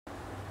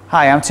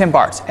Hi, I'm Tim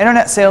Bartz,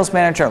 Internet Sales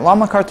Manager at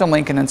McArthur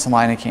Lincoln in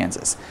Salina,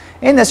 Kansas.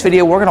 In this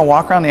video, we're going to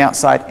walk around the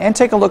outside and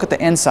take a look at the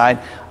inside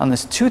on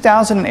this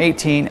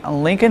 2018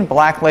 Lincoln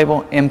Black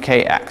Label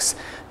Mkx.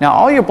 Now,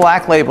 all your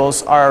black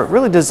labels are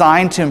really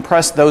designed to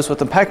impress those with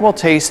impeccable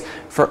taste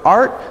for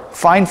art,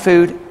 fine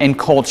food, and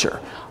culture.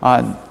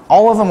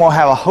 All of them will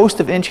have a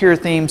host of interior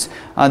themes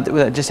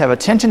that just have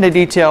attention to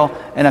detail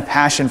and a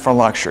passion for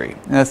luxury.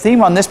 And the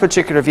theme on this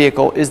particular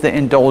vehicle is the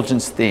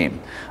Indulgence theme.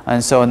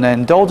 And so in the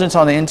Indulgence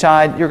on the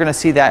inside, you're going to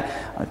see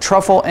that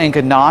Truffle and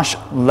Ganache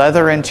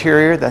leather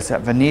interior. That's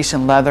that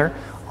Venetian leather.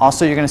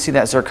 Also, you're going to see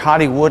that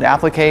Ziricote wood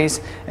appliques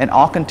and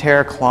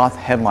Alcantara cloth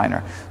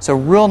headliner. So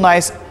real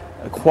nice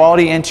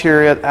quality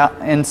interior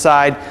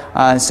inside.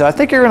 So I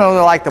think you're going to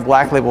really like the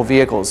Black Label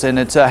vehicles, and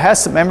it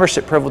has some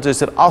membership privileges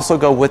that also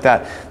go with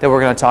that we're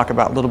going to talk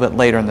about a little bit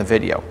later in the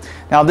video.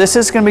 Now, this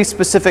is going to be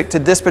specific to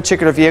this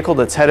particular vehicle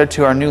that's headed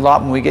to our new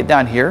lot when we get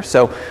down here.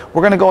 So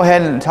we're going to go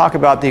ahead and talk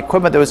about the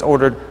equipment that was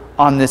ordered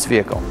on this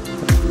vehicle.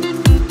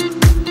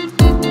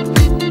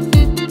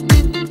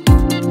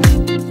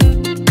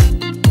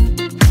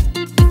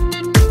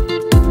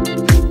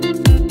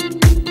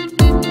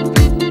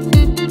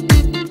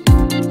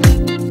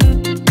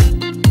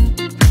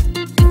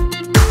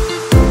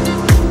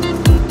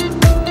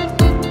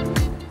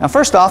 Now,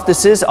 first off,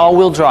 this is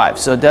all-wheel drive,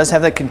 so it does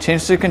have that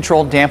continuously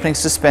controlled dampening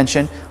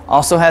suspension.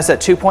 Also has that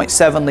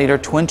 2.7 liter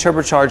twin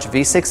turbocharged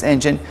V6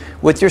 engine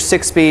with your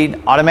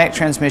 6-speed automatic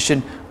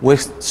transmission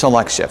with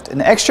select shift. And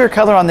the exterior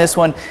color on this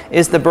one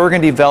is the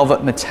burgundy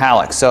velvet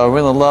metallic. So I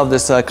really love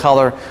this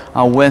color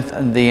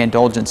with the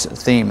Indulgence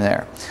theme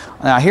there.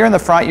 Now, here in the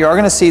front, you are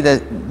going to see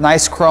the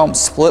nice chrome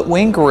split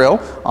wing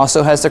grille.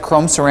 Also has the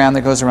chrome surround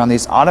that goes around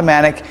these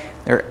automatic,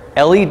 they're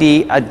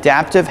LED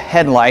adaptive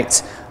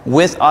headlights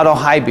with auto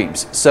high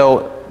beams.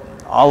 So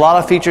a lot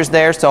of features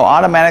there. So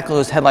automatically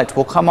those headlights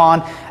will come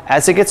on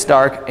as it gets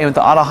dark, and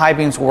the auto high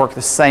beams will work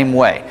the same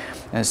way.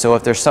 And so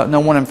if there's no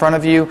one in front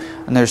of you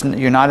and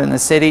you're not in the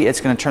city, it's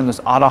going to turn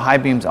those auto high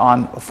beams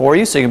on for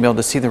you, so you can be able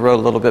to see the road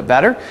a little bit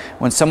better.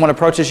 When someone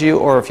approaches you,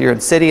 or if you're in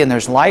city and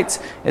there's lights,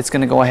 it's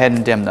going to go ahead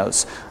and dim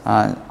those.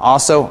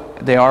 Also,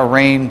 they are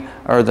rain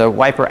or the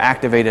wiper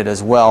activated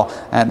as well,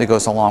 and that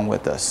goes along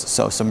with this.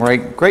 So some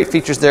great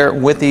features there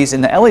with these,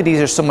 and the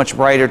LEDs are so much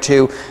brighter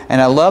too, and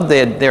I love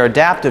that they're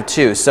adaptive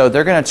too, so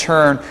they're going to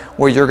turn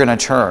where you're going to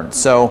turn.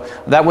 So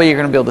that way you're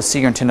going to be able to see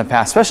your intended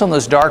path, especially on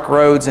those dark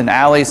roads and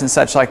alleys and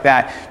such like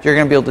that. You're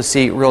going to be able to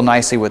see real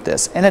nicely with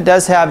this. And it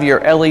does have your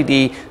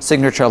LED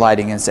signature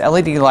lighting, and it's the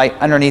LED light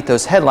underneath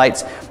those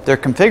headlights. They're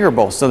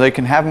configurable, so they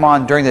can have them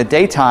on during the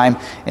daytime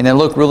and they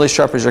look really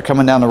sharp as you're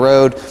coming down the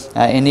road,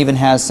 and even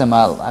has some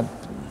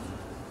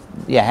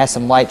has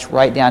some lights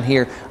right down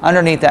here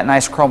underneath that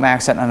nice chrome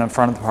accent on the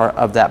front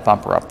of that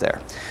bumper up there.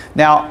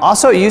 Now,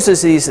 also it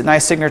uses these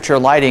nice signature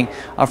lighting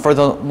for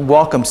the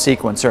welcome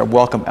sequence, or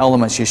welcome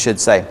elements you should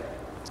say.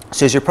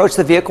 So as you approach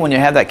the vehicle, when you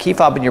have that key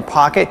fob in your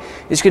pocket,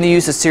 it's going to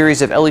use a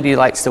series of LED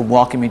lights to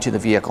welcome you to the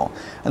vehicle.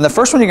 And the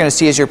first one you're going to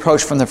see as you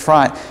approach from the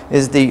front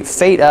is the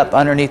fade up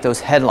underneath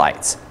those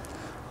headlights.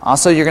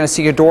 Also, you're going to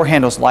see your door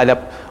handles light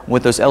up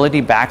with those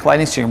LED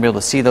backlighting, so you're going to be able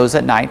to see those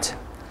at night.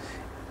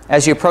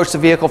 As you approach the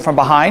vehicle from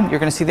behind, you're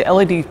going to see the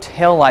LED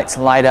tail lights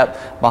light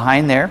up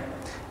behind there.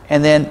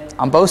 And then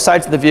on both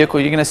sides of the vehicle,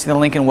 you're going to see the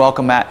Lincoln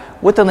welcome mat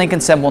with the Lincoln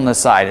symbol on the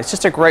side. It's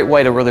just a great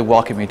way to really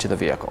welcome you to the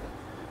vehicle.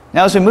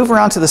 Now, as we move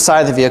around to the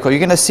side of the vehicle, you're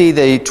going to see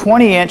the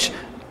 20-inch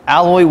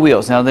alloy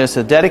wheels. Now, there's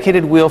a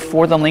dedicated wheel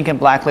for the Lincoln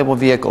Black Label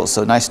vehicles.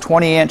 So nice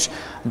 20-inch. It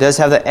does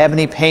have the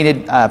ebony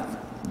painted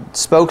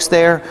spokes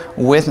there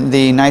with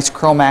the nice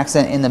chrome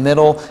accent in the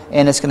middle,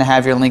 and it's going to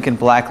have your Lincoln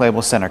Black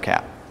Label center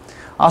cap.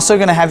 Also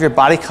going to have your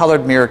body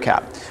colored mirror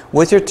cap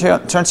with your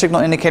turn signal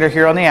indicator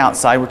here on the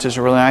outside, which is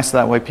really nice, so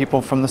that way people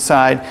from the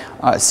side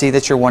see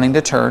that you're wanting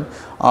to turn.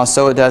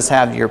 Also, it does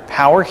have your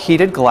power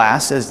heated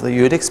glass, as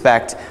you would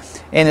expect,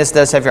 and this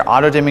does have your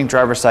auto dimming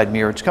driver's side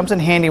mirror, which comes in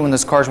handy when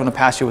those cars want to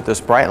pass you with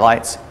those bright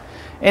lights.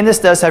 And this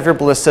does have your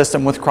bliss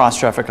system with cross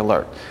traffic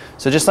alert.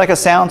 So just like it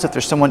sounds, if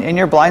there's someone in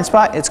your blind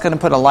spot, it's going to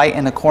put a light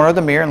in the corner of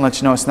the mirror and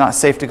let you know it's not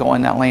safe to go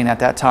in that lane at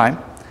that time.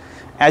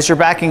 As you're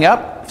backing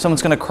up, if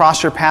someone's going to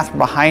cross your path from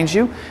behind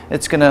you,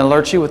 it's going to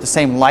alert you with the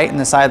same light in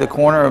the side of the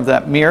corner of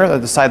that mirror, or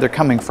the side they're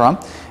coming from,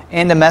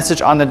 and the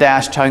message on the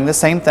dash telling the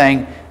same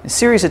thing, a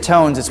series of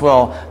tones as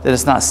well, that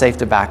it's not safe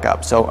to back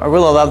up. So I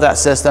really love that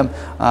system,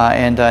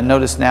 and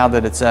notice now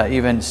that it's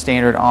even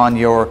standard on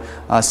your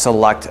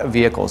select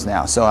vehicles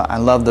now. So I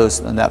love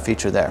that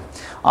feature there.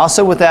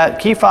 Also, with that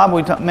key fob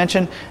we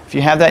mentioned, if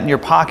you have that in your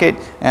pocket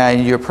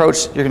and you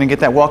approach, you're going to get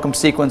that welcome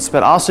sequence,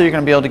 but also you're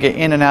going to be able to get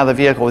in and out of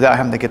the vehicle without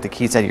having to get the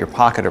keys out of your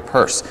pocket or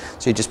purse.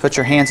 So you just put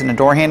your hands in the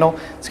door handle,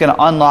 it's going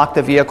to unlock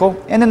the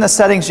vehicle, and in the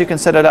settings you can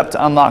set it up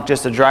to unlock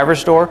just the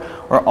driver's door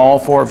or all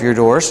 4 of your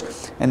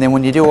doors. And then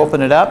when you do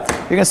open it up,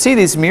 you're going to see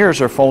these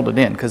mirrors are folded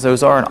in, because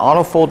those are an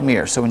auto fold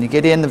mirror. So when you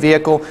get in the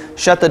vehicle,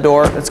 shut the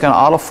door, it's going to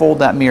auto fold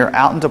that mirror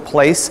out into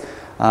place,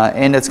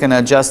 and it's going to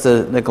adjust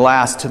the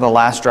glass to the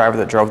last driver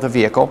that drove the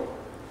vehicle.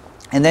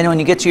 And then when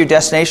you get to your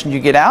destination, you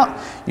get out,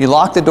 you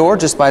lock the door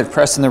just by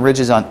pressing the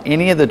ridges on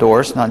any of the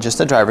doors, not just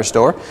the driver's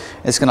door.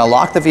 It's going to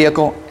lock the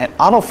vehicle and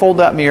auto fold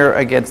that mirror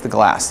against the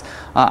glass.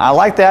 I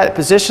like that. It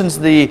positions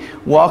the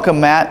welcome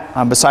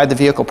mat beside the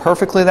vehicle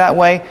perfectly that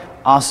way.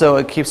 Also,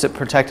 it keeps it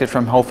protected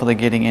from hopefully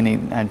getting any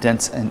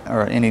dents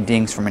or any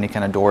dings from any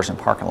kind of doors and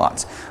parking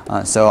lots.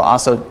 So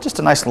also just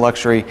a nice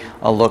luxury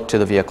look to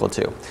the vehicle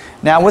too.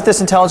 Now with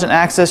this intelligent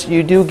access,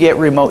 you do get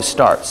remote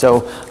start. So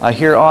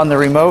here on the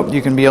remote,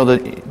 you can be able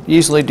to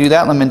easily do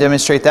that. Let me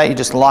demonstrate that. You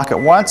just lock it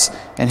once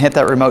and hit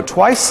that remote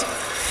twice.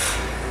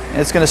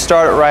 And it's going to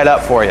start it right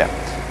up for you.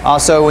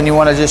 Also, when you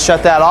want to just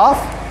shut that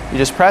off, you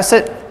just press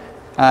it.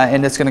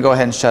 And it's going to go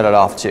ahead and shut it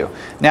off too.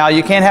 Now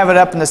you can have it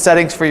up in the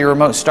settings for your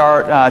remote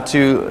start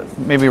to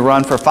maybe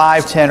run for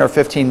 5, 10, or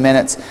 15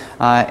 minutes,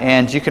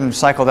 and you can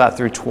cycle that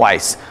through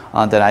twice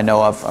that I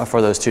know of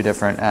for those two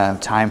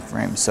different time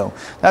frames. So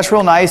that's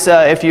real nice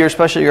if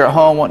especially you're at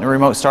home wanting to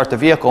remote start the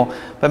vehicle,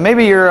 but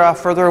maybe you're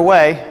further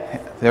away.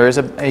 There is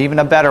even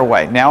a better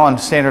way. Now on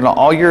standard on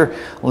all your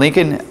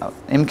Lincoln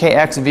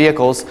MKX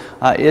vehicles,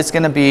 it's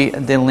going to be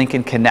the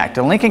Lincoln Connect.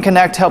 The Lincoln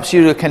Connect helps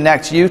you to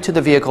connect you to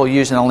the vehicle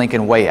using a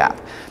Lincoln Way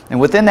app. And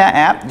within that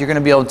app, you're going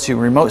to be able to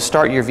remote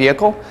start your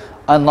vehicle,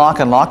 unlock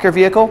and lock your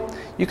vehicle.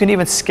 You can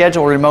even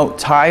schedule remote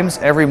times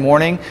every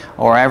morning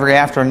or every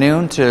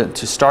afternoon to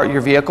start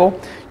your vehicle.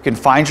 You can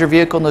find your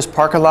vehicle in those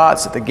parking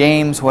lots, at the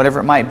games,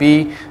 whatever it might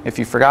be, if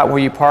you forgot where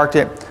you parked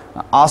it.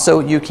 Also,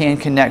 you can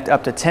connect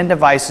up to 10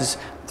 devices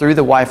through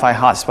the Wi-Fi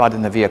hotspot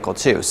in the vehicle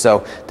too.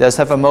 So it does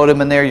have a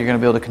modem in there. You're going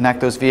to be able to connect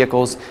those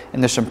vehicles,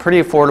 and there's some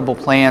pretty affordable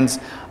plans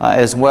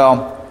as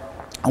well,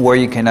 where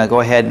you can go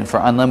ahead and for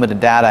unlimited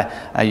data,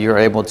 you're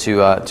able to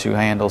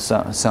handle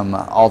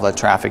all the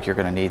traffic you're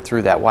going to need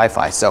through that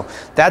Wi-Fi. So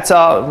that's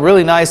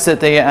really nice that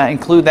they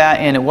include that,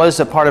 and it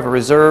was a part of a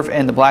reserve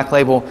in the black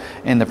label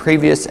in the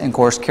previous, and of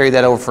course carried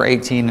that over for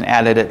 18 and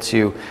added it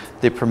to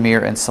the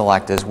Premier and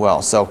Select as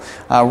well. So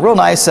real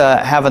nice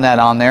having that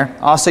on there.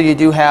 Also, you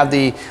do have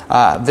the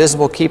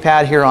visible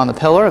keypad here on the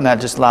pillar, and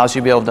that just allows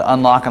you to be able to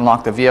unlock and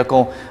lock the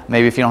vehicle.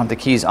 Maybe if you don't have the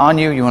keys on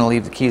you, you want to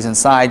leave the keys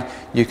inside,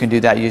 you can do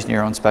that using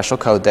your own special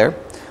code there.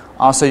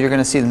 Also, you're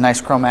going to see the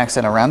nice chrome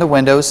accent around the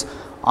windows,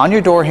 on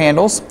your door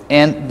handles,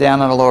 and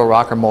down on the lower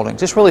rocker molding.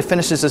 Just really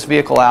finishes this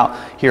vehicle out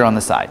here on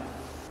the side.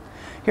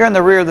 Here on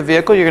the rear of the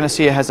vehicle, you're going to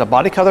see it has a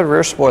body colored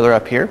rear spoiler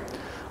up here.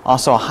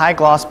 Also a high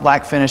gloss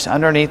black finish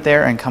underneath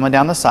there and coming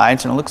down the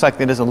sides, and it looks like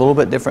it is a little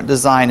bit different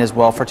design as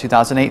well for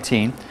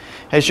 2018.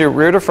 Has your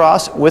rear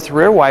defrost with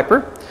rear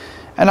wiper,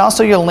 and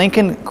also your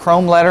Lincoln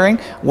chrome lettering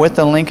with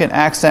the Lincoln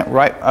accent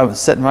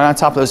sitting right on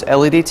top of those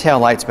LED tail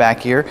lights back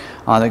here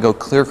that go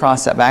clear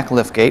across that back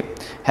lift gate.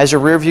 Has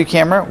your rear view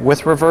camera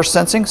with reverse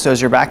sensing, so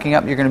as you're backing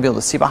up, you're going to be able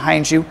to see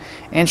behind you,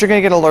 and you're going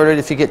to get alerted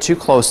if you get too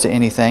close to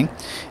anything.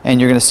 And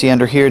you're going to see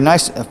under here,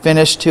 nice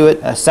finish to it,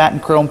 a satin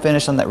chrome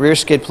finish on that rear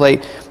skid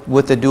plate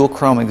with the dual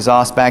chrome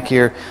exhaust back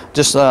here.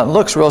 Just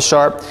looks real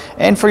sharp.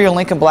 And for your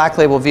Lincoln Black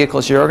Label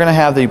vehicles, you're going to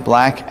have the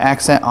black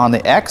accent on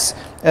the X,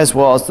 as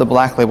well as the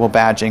Black Label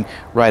badging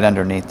right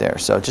underneath there.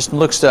 So it just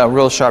looks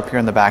real sharp here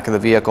in the back of the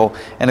vehicle.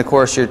 And of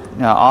course, you're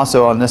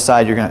also on this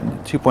side, you're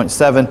going to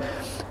 2.7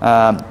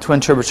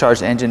 twin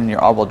turbocharged engine and your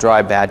all-wheel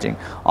drive badging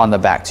on the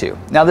back too.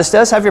 Now this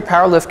does have your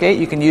power lift gate.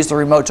 You can use the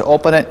remote to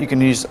open it. You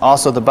can use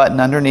also the button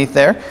underneath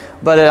there,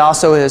 but it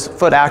also is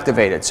foot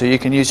activated, so you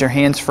can use your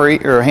hands-free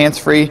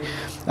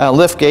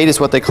lift gate is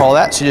what they call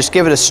that. So just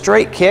give it a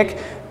straight kick.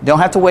 Don't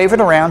have to wave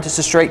it around, just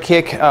a straight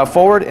kick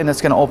forward, and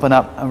it's going to open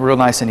up real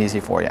nice and easy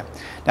for you.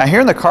 Now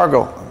here in the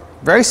cargo,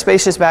 very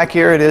spacious back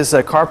here. It is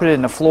carpeted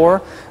in the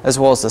floor as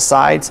well as the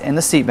sides and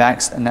the seat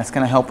backs, and that's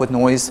going to help with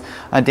noise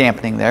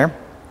dampening there.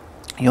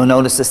 You'll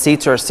notice the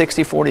seats are a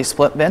 60-40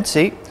 split bench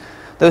seat.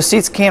 Those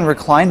seats can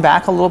recline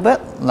back a little bit,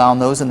 allowing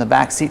those in the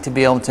back seat to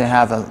be able to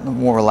have a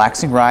more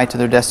relaxing ride to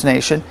their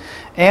destination.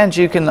 And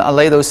you can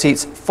lay those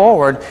seats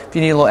forward if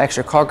you need a little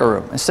extra cargo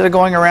room. Instead of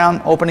going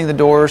around opening the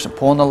doors and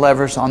pulling the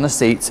levers on the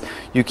seats,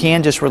 you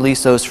can just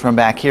release those from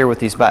back here with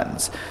these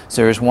buttons.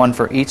 So there's one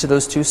for each of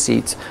those two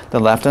seats, the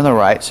left and the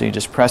right. So you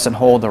just press and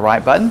hold the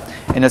right button,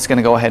 and it's going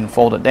to go ahead and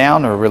fold it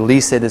down, or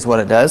release it is what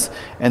it does.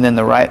 And then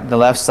the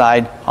left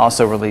side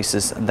also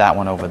releases that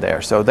one over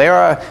there. So they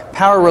are a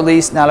power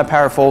release, not a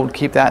power fold.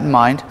 Keep that in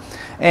mind.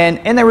 And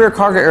in the rear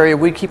cargo area,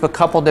 we keep a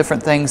couple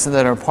different things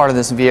that are part of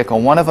this vehicle.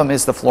 One of them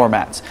is the floor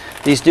mats.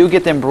 These do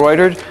get the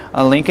embroidered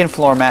Lincoln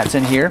floor mats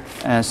in here,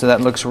 and so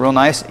that looks real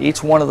nice.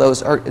 Each one of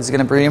those is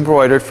going to be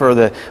embroidered for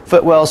the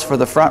footwells for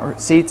the front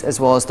seats as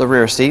well as the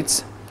rear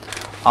seats.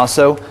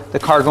 Also, the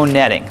cargo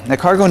netting. The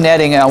cargo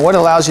netting, what it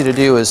allows you to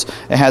do is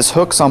it has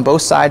hooks on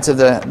both sides of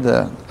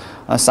the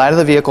side of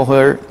the vehicle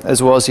here,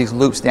 as well as these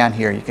loops down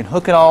here. You can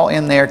hook it all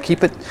in there,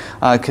 keep it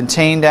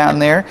contained down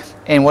there,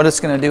 and what it's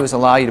going to do is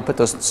allow you to put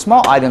those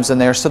small items in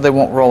there so they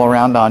won't roll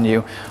around on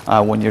you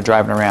when you're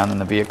driving around in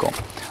the vehicle.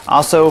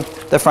 Also,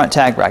 the front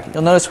tag bracket.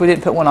 You'll notice we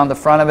didn't put one on the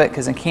front of it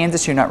because in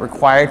Kansas you're not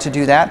required to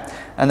do that.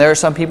 And there are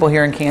some people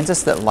here in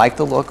Kansas that like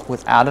the look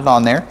without it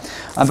on there.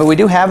 But we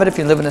do have it if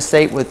you live in a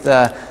state with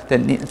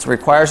that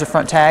requires a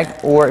front tag,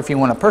 or if you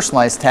want a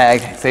personalized tag,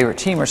 favorite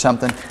team or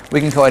something,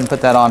 we can go ahead and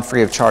put that on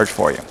free of charge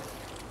for you.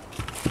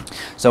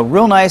 So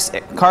real nice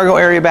cargo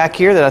area back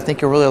here that I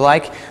think you'll really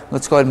like.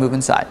 Let's go ahead and move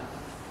inside.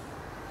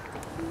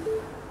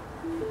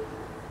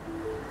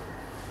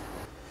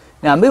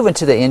 Now moving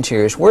to the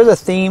interiors, where the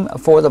theme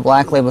for the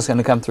black label is going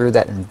to come through,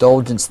 that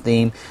indulgence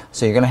theme.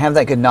 So you're going to have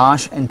that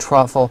Ganache and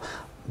Truffle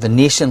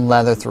Venetian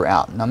leather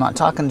throughout. And I'm not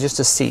talking just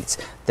the seats.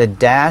 The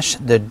dash,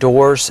 the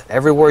doors,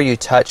 everywhere you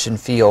touch and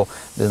feel,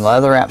 the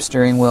leather wrap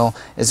steering wheel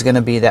is going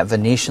to be that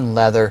Venetian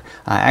leather.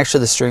 Actually,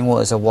 the steering wheel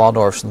is a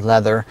Waldorf's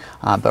leather,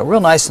 but real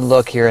nice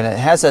look here. And it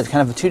has a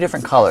kind of two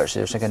different colors.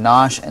 There's a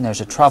Ganache and there's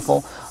a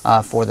Truffle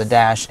for the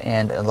dash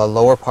and the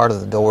lower part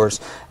of the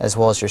doors, as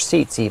well as your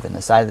seats even.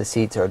 The side of the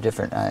seats are a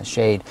different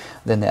shade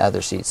than the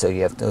other seats. So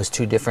you have those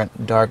two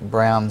different dark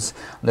browns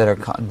that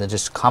are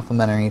just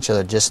complementing each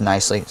other just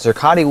nicely.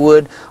 Ziricote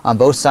wood on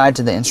both sides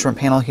of the instrument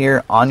panel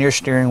here, on your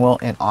steering wheel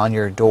and on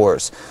your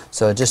doors.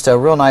 So just a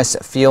real nice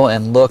feel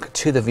and look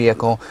to the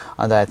vehicle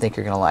that I think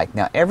you're going to like.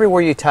 Now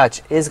everywhere you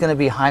touch is going to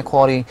be high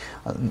quality,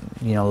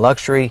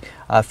 luxury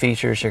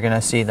features. You're going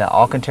to see the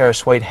Alcantara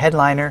Suede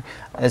headliner,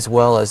 as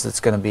well as it's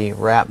going to be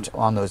wrapped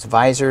on those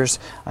visors,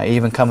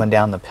 even coming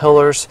down the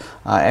pillars.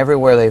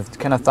 Everywhere they've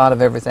kind of thought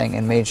of everything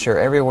and made sure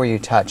everywhere you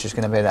touch is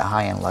going to be that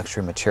high-end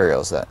luxury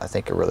materials that I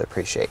think you'll really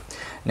appreciate.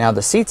 Now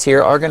the seats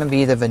here are going to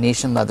be the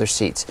Venetian leather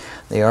seats.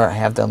 They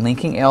have the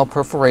linking L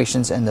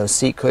perforations and those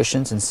seat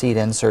cushions and seat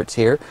inserts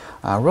here.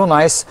 Real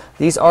nice.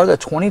 These are the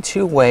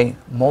 22-way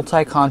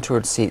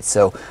multi-contoured seats.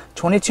 So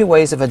 22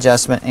 ways of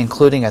adjustment,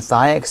 including a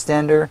thigh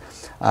extender,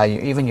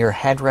 even your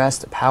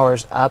headrest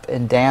powers up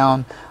and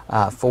down,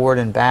 forward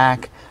and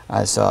back.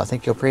 So I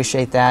think you'll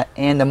appreciate that.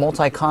 And the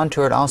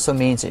multi-contoured also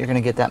means that you're going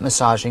to get that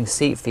massaging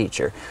seat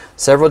feature.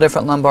 Several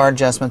different lumbar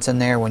adjustments in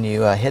there. When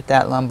you hit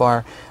that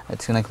lumbar,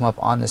 it's going to come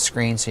up on the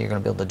screen, so you're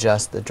going to be able to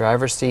adjust the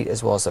driver's seat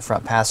as well as the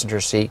front passenger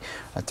seat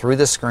through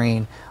the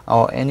screen.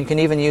 Oh, and you can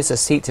even use the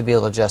seat to be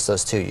able to adjust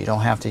those too. You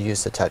don't have to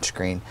use the touch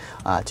screen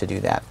to do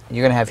that.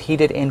 You're going to have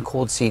heated and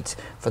cooled seats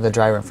for the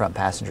driver and front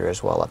passenger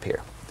as well up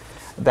here.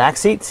 Back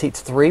seat, seats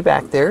 3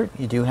 back there.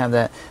 You do have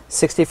that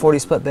 60-40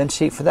 split bench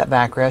seat for that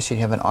backrest. You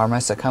have an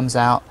armrest that comes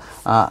out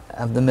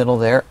of the middle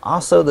there.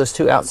 Also, those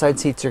 2 outside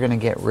seats are going to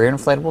get rear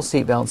inflatable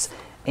seat belts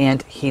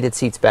and heated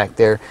seats back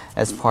there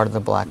as part of the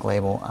black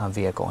label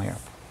vehicle here.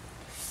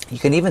 You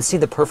can even see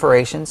the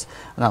perforations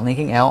on that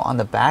linking L on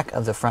the back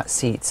of the front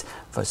seats,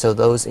 so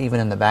those even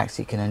in the back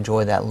seat can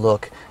enjoy that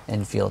look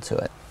and feel to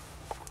it.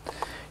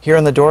 Here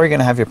on the door, you're going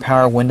to have your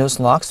power windows,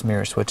 locks,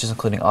 mirror switches,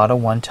 including auto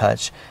one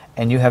touch,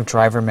 and you have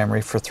driver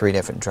memory for 3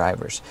 different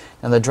drivers.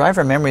 Now the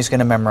driver memory is going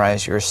to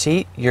memorize your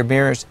seat, your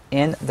mirrors,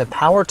 and the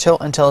power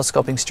tilt and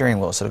telescoping steering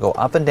wheel. So it'll go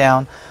up and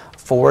down,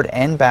 forward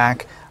and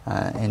back,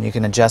 and you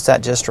can adjust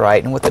that just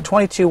right. And with the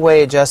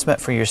 22-way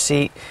adjustment for your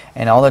seat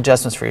and all the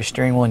adjustments for your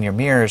steering wheel and your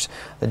mirrors,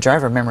 the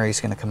driver memory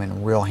is going to come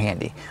in real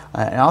handy.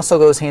 It also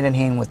goes hand in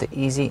hand with the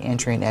easy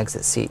entry and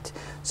exit seat.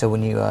 So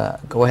when you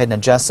go ahead and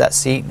adjust that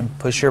seat and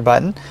push your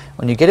button,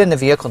 when you get in the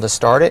vehicle to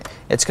start it,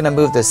 it's going to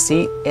move the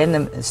seat and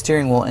the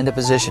steering wheel into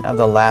position of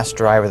the last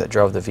driver that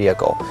drove the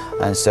vehicle.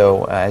 And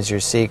so as you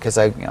see, because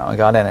I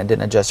got in, I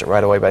didn't adjust it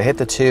right away, but I hit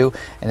the 2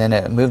 and then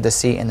it moved the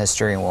seat and the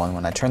steering wheel. And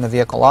when I turn the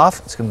vehicle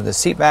off, it's going to move the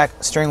seat back,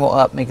 steering wheel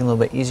up, making it a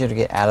little bit easier to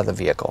get out of the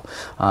vehicle.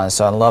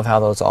 So I love how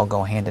those all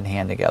go hand in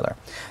hand together.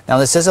 Now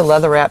this is a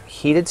leather wrap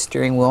heated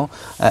steering wheel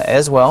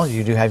as well.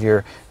 You do have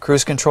your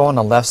cruise control on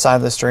the left side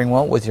of the steering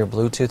wheel with your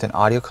Bluetooth and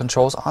audio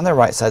controls on the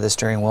right side of the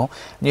steering wheel.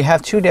 And you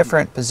have 2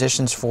 different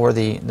positions for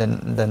the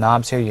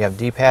knobs here. You have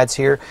D-pads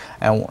here,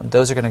 and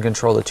those are going to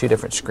control the 2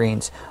 different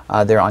screens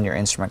there on your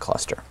instrument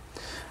cluster.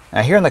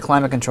 Now here in the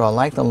climate control, I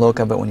like the look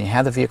of it. When you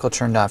have the vehicle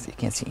turned off, you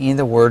can't see any of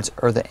the words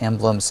or the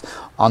emblems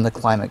on the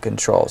climate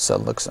control, so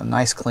it looks a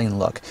nice clean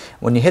look.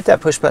 When you hit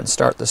that push button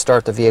to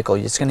start the vehicle,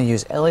 you're just going to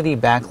use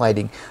LED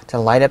backlighting to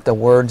light up the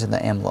words and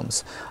the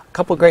emblems. A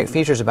couple great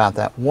features about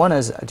that. One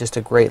is just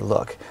a great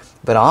look,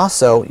 but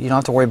also you don't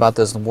have to worry about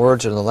those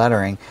words or the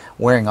lettering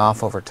wearing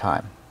off over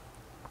time.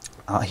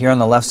 Here on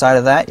the left side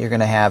of that, you're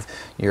going to have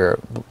your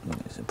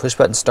push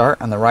button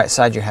start. On the right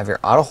side, you have your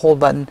auto hold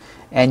button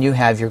and you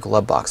have your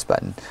glove box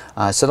button.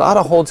 So the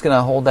auto hold is going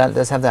to hold that. It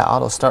does have that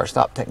auto start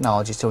stop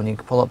technology, so when you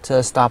pull up to a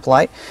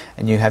stoplight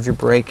and you have your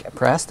brake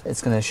pressed,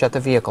 it's going to shut the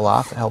vehicle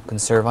off, help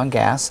conserve on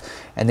gas,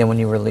 and then when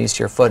you release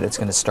your foot, it's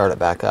going to start it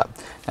back up.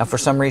 Now for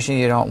some reason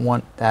you don't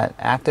want that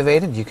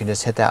activated, you can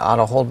just hit that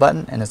auto hold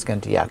button and it's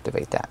going to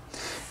deactivate that.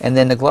 And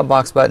then the glove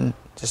box button,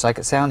 just like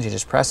it sounds, you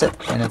just press it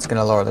and it's going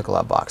to lower the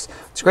glove box.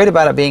 What's great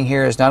about it being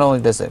here is not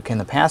only can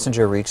the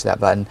passenger reach that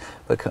button,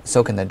 but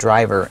so can the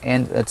driver,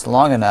 and it's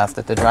long enough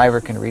that the driver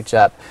can reach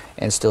up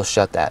and still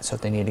shut that. So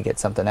if they need to get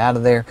something out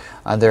of there,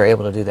 they're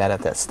able to do that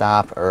at that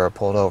stop or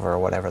pulled over or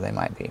whatever they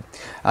might be.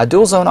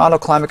 Dual zone auto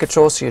climate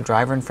control, so your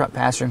driver and front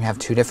passenger have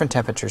 2 different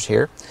temperatures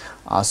here.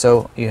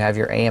 Also, you have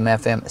your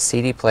AM/FM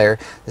CD player.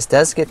 This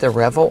does get the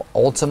Revel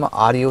Ultima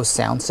audio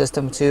sound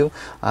system too.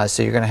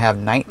 So you're going to have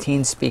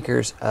 19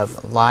 speakers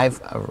of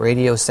live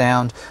radio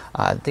sound.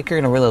 I think you're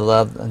going to really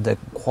love the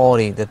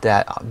quality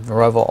that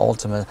Revel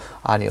Ultima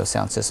audio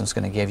sound system is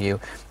going to give you.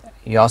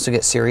 You also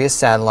get Sirius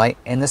satellite,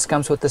 and this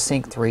comes with the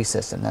Sync 3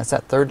 system. That's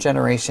that 3rd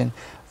generation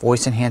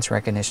voice enhanced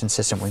recognition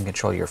system where you can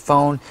control your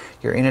phone,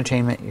 your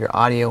entertainment, your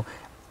audio,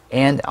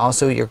 and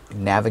also your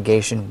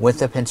navigation with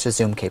the pinch to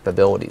zoom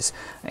capabilities.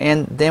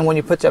 And then when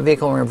you put that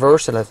vehicle in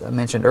reverse, that I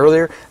mentioned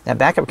earlier, that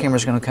backup camera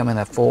is going to come in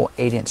a full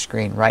 8-inch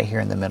screen right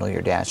here in the middle of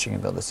your dash. You're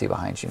going to be able to see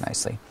behind you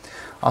nicely.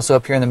 Also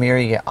up here in the mirror,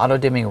 you get auto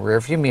dimming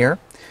rear view mirror,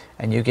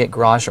 and you get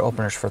garage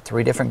openers for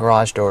 3 different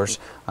garage doors,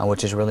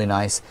 which is really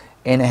nice.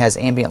 And it has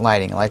ambient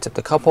lighting. It lights up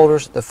the cup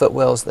holders, the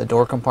footwells, the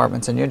door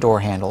compartments, and your door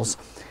handles.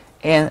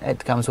 And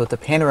it comes with the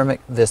panoramic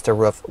vista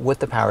roof with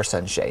the power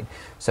sunshade.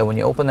 So when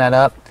you open that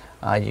up,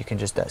 you can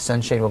just, that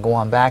sunshade will go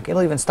on back.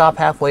 It'll even stop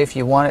halfway if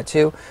you want it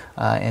to,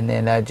 and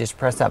then just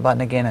press that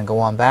button again and go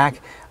on back.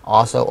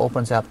 Also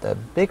opens up the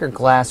bigger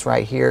glass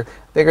right here,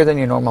 bigger than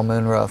your normal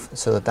moonroof,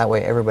 so that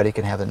way everybody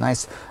can have a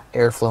nice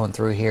air flowing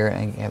through here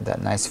and have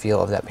that nice feel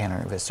of that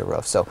panoramic vista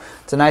roof. So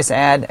it's a nice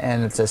add,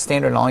 and it's a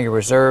standard in all your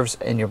reserves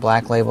and your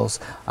black labels.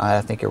 I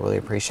think you'll really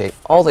appreciate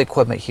all the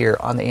equipment here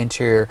on the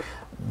interior.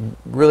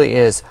 Really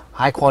is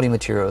high quality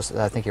materials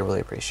that I think you'll really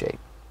appreciate.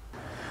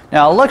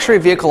 Now, a luxury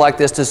vehicle like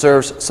this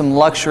deserves some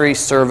luxury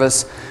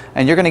service,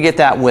 and you're going to get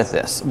that with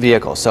this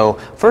vehicle. So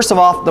first of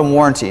all, the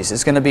warranties.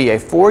 It's going to be a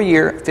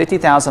 4-year,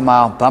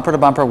 50,000-mile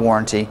bumper-to-bumper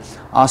warranty.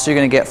 Also, you're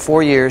going to get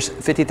 4 years,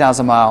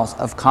 50,000 miles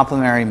of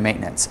complimentary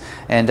maintenance.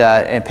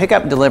 And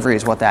pickup and delivery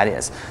is what that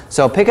is.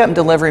 So pickup and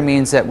delivery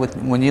means that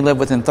when you live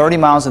within 30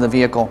 miles of the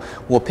vehicle,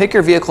 we'll pick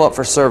your vehicle up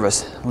for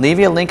service, leave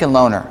you a Lincoln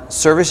loaner,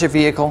 service your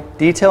vehicle,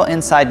 detail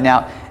inside and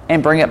out,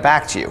 and bring it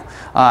back to you.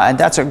 And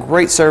that's a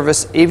great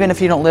service, even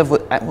if you don't live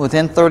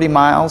within 30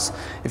 miles.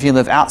 If you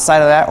live outside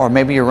of that, or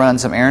maybe you're running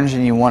some errands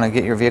and you want to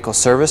get your vehicle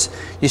serviced,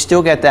 you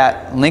still get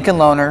that Lincoln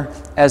loaner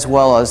as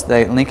well as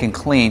the Lincoln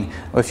Clean,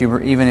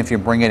 even if you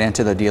bring it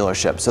into the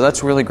dealership. So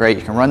that's really great.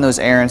 You can run those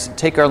errands,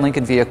 take our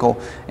Lincoln vehicle,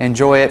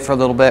 enjoy it for a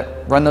little bit,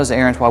 run those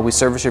errands while we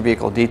service your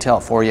vehicle, detail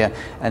it for you,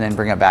 and then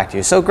bring it back to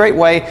you. So great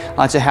way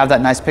to have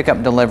that nice pickup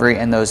and delivery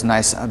and those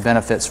nice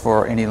benefits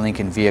for any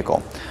Lincoln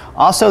vehicle.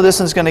 Also, this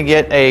is going to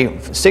get a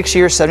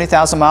 6-year,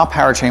 70,000-mile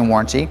powertrain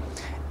warranty.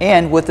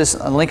 And with this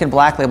Lincoln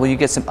Black Label, you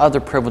get some other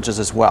privileges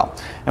as well.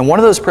 And one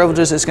of those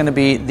privileges is going to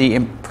be the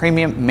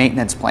premium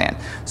maintenance plan.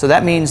 So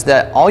that means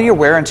that all your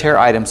wear and tear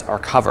items are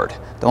covered.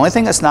 The only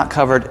thing that's not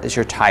covered is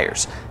your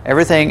tires.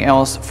 Everything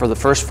else for the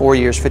first 4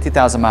 years,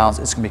 50,000 miles,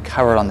 is going to be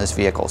covered on this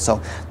vehicle. So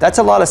that's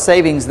a lot of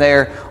savings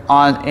there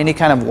on any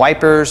kind of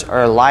wipers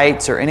or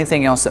lights or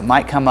anything else that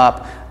might come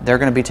up. They're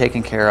going to be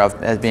taken care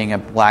of as being a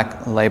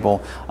Black Label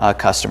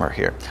customer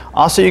here.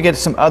 Also, you get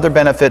some other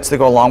benefits that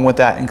go along with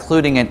that,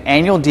 including an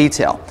annual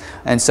detail.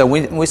 And so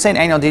when we say an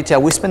annual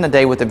detail, we spend the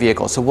day with the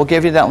vehicle. So we'll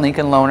give you that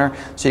Lincoln loaner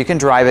so you can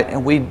drive it,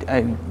 and we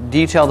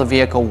detail the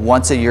vehicle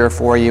once a year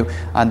for you.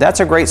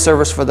 That's a great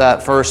service for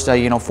that first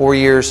 4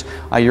 years.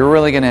 You're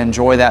really going to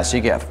enjoy that, so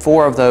you get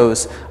 4 of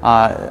those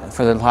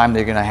for the time that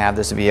you're going to have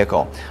this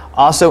vehicle.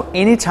 Also,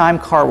 anytime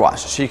car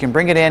wash, so you can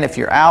bring it in if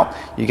you're out,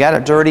 you got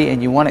it dirty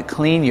and you want it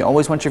clean, you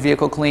always want your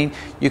vehicle clean,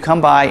 you come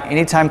by,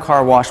 anytime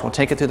car wash, we'll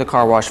take it through the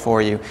car wash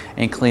for you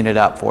and clean it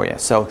up for you.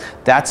 So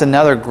that's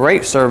another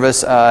great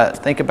service.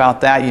 Think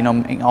about that,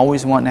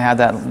 always wanting to have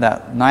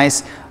that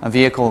nice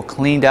vehicle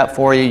cleaned up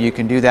for you. You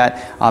can do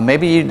that.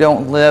 Maybe you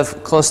don't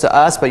live close to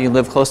us, but you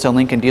live close to a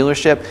Lincoln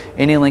dealership.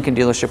 Any Lincoln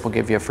dealership will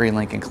give you a free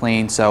Lincoln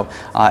Clean. So,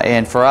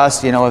 and for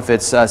us, if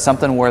it's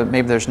something where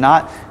maybe there's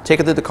not, take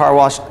it through the car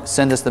wash,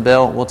 send us the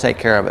bill, we'll take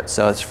care of it.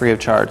 So it's free of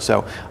charge.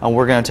 So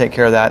we're going to take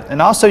care of that.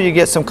 And also you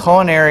get some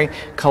culinary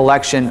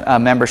collection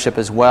membership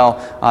as well.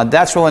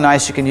 That's really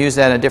nice. You can use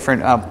that in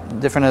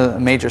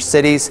different major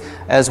cities,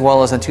 as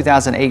well as in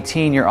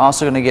 2018 you're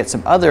also going to get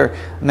some other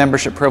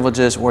membership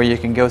privileges where you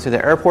can go through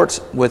the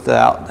airports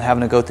without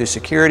having to go through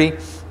security,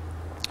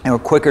 or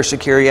quicker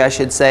security, I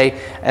should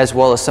say, as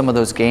well as some of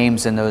those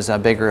games and those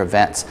bigger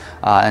events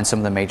in some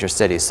of the major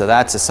cities. So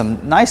that's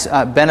some nice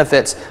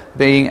benefits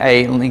being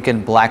a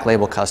Lincoln Black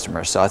Label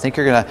customer. So I think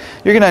you're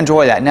gonna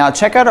enjoy that. Now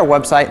check out our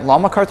website,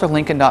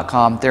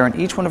 lawmcarthurlincoln.com. There in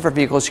each one of our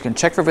vehicles, you can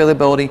check for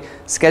availability,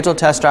 schedule a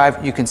test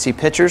drive, you can see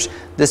pictures.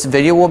 This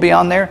video will be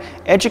on there,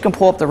 and you can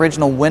pull up the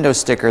original window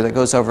sticker that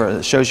goes over,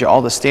 that shows you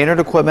all the standard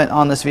equipment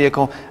on this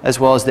vehicle as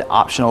well as the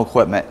optional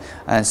equipment.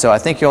 And so I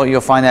think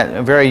you'll find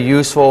that very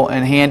useful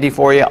and handy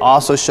for you. It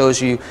also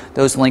shows you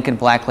those Lincoln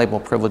Black Label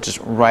privileges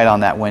right on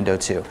that window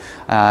too,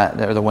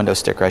 or the window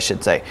sticker I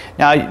should say.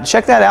 Now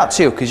check that out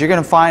too, because you're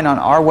going to find find on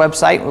our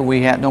website, where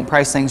we don't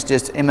price things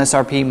just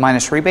MSRP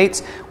minus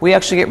rebates. We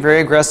actually get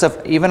very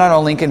aggressive even on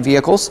our Lincoln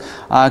vehicles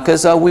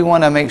because we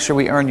want to make sure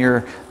we earn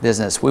your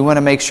business. We want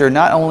to make sure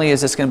not only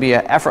is this going to be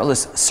an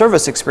effortless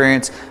service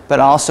experience, but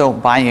also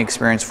buying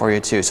experience for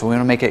you too. So we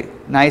want to make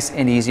it nice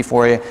and easy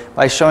for you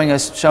by showing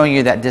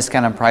you that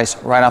discounted price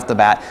right off the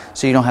bat,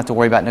 so you don't have to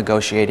worry about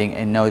negotiating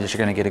and know that you're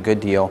going to get a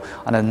good deal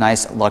on a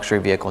nice luxury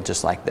vehicle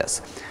just like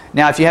this.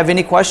 Now, if you have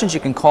any questions,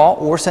 you can call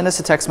or send us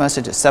a text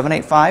message at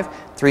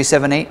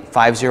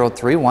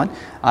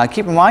 785-378-5031.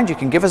 Keep in mind, you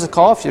can give us a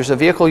call if there's a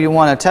vehicle you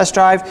want to test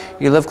drive,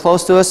 you live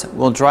close to us,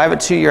 we'll drive it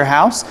to your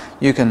house.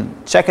 You can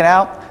check it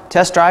out,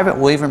 test drive it.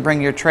 We'll even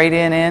bring your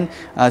trade-in in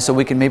so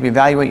we can maybe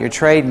evaluate your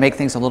trade, make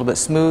things a little bit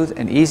smooth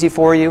and easy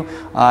for you.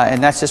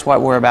 And that's just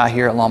what we're about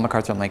here at Long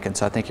McArthur Lincoln.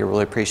 So I think you'll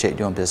really appreciate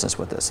doing business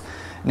with us.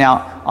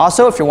 Now,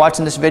 also, if you're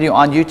watching this video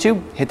on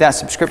YouTube, hit that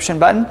subscription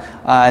button.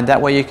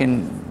 That way you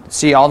can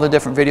see all the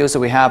different videos that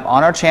we have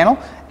on our channel,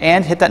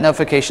 and hit that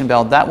notification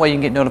bell. That way you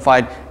can get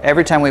notified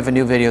every time we have a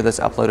new video that's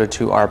uploaded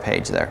to our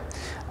page there.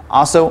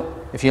 Also,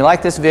 if you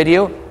like this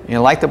video, you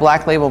like the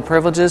Black Label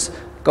privileges,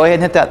 go ahead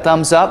and hit that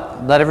thumbs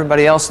up, let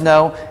everybody else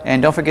know,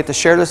 and don't forget to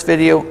share this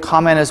video,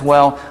 comment as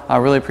well. I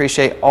really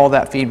appreciate all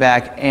that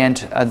feedback and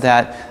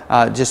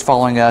just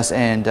following us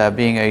and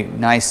being a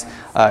nice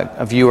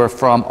viewer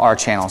from our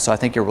channel. So I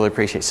think you'll really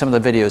appreciate some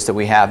of the videos that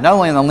we have, not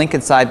only on the Lincoln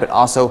side, but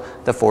also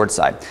the Ford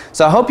side.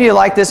 So I hope you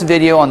like this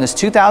video on this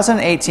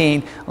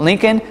 2018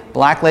 Lincoln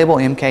Black Label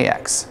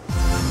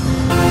MKX.